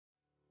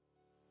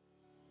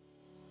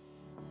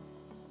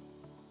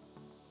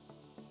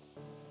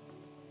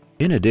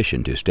In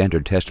addition to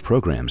standard test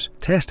programs,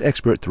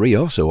 testXpert 3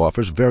 also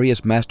offers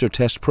various master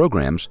test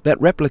programs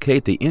that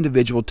replicate the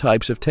individual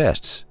types of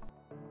tests.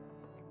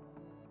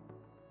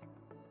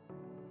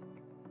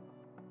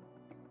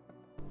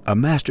 A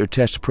master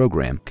test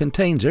program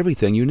contains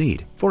everything you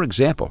need, for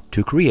example,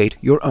 to create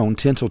your own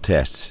tensile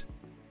tests.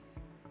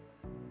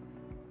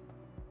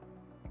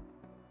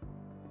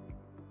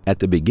 At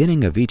the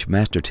beginning of each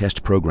master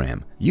test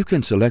program, you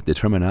can select the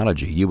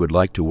terminology you would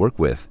like to work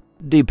with.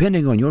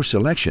 Depending on your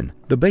selection,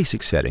 the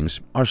basic settings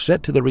are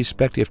set to the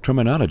respective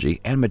terminology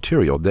and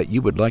material that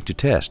you would like to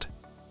test.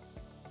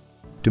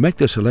 To make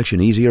the selection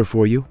easier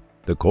for you,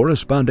 the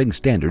corresponding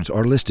standards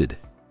are listed.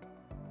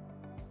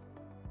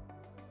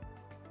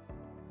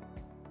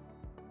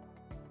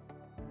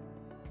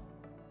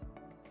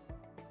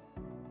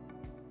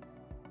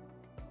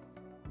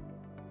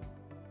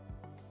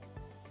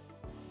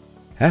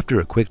 After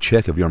a quick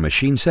check of your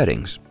machine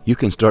settings, you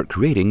can start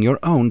creating your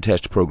own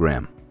test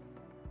program.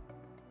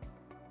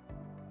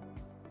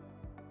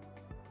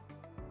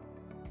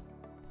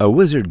 A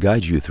wizard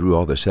guides you through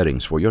all the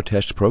settings for your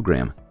test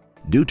program.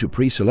 Due to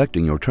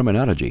pre-selecting your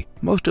terminology,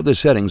 most of the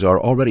settings are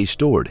already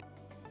stored.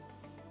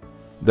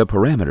 The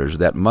parameters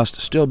that must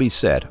still be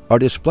set are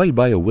displayed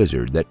by a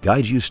wizard that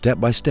guides you step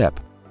by step.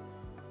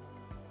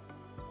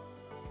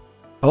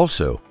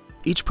 Also,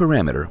 each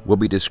parameter will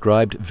be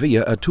described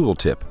via a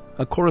tooltip,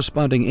 a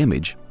corresponding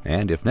image,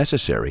 and, if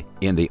necessary,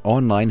 in the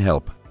online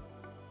help.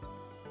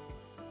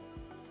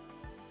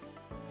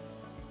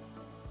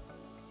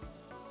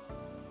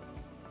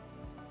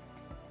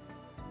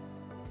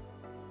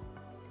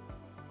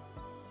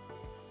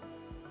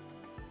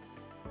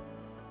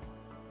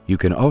 You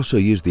can also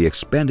use the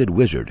expanded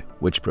wizard,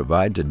 which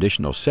provides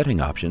additional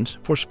setting options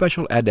for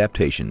special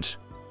adaptations.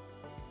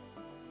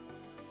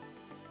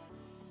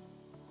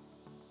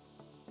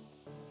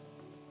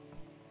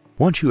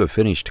 Once you have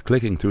finished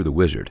clicking through the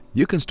wizard,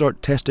 you can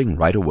start testing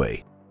right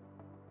away.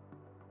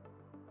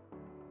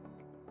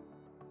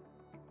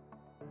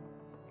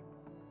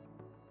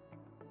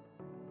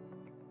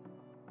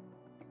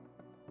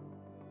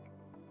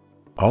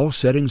 All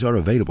settings are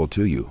available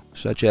to you,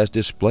 such as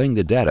displaying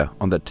the data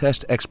on the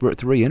testXpert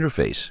 3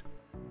 interface.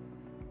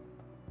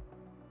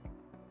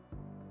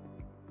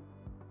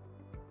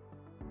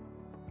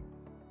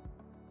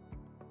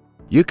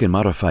 You can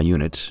modify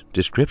units,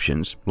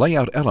 descriptions,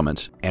 layout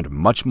elements, and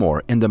much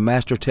more in the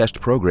Master Test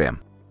program.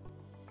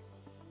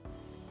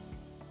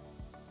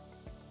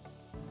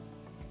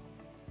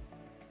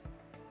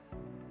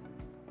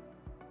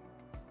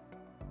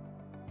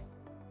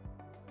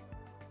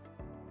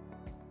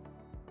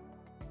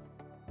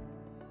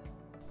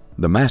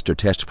 The Master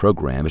Test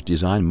program is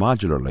designed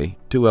modularly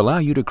to allow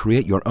you to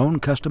create your own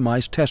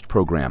customized test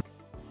program.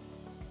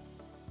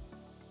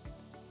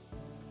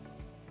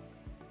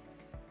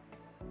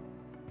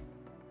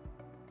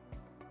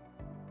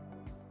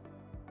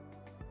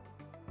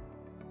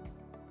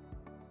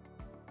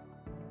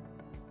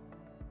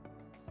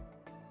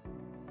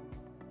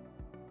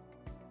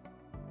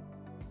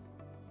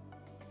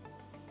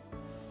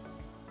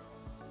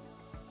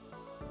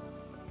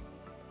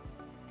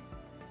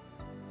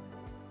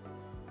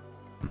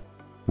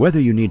 Whether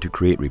you need to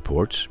create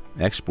reports,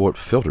 export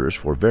filters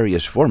for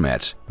various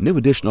formats, new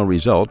additional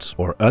results,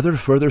 or other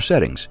further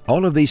settings,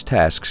 all of these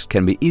tasks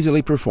can be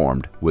easily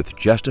performed with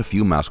just a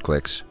few mouse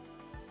clicks.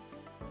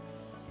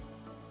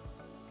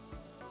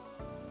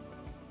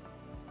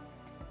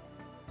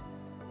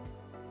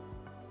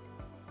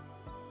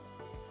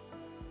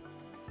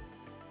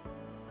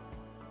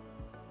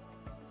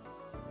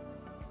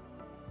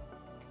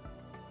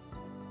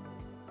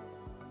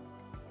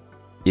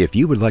 If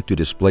you would like to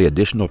display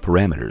additional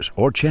parameters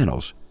or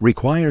channels,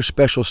 require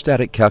special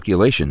static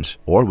calculations,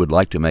 or would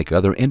like to make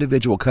other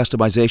individual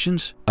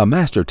customizations, a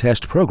Master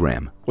Test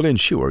program will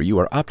ensure you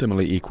are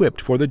optimally equipped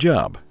for the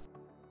job.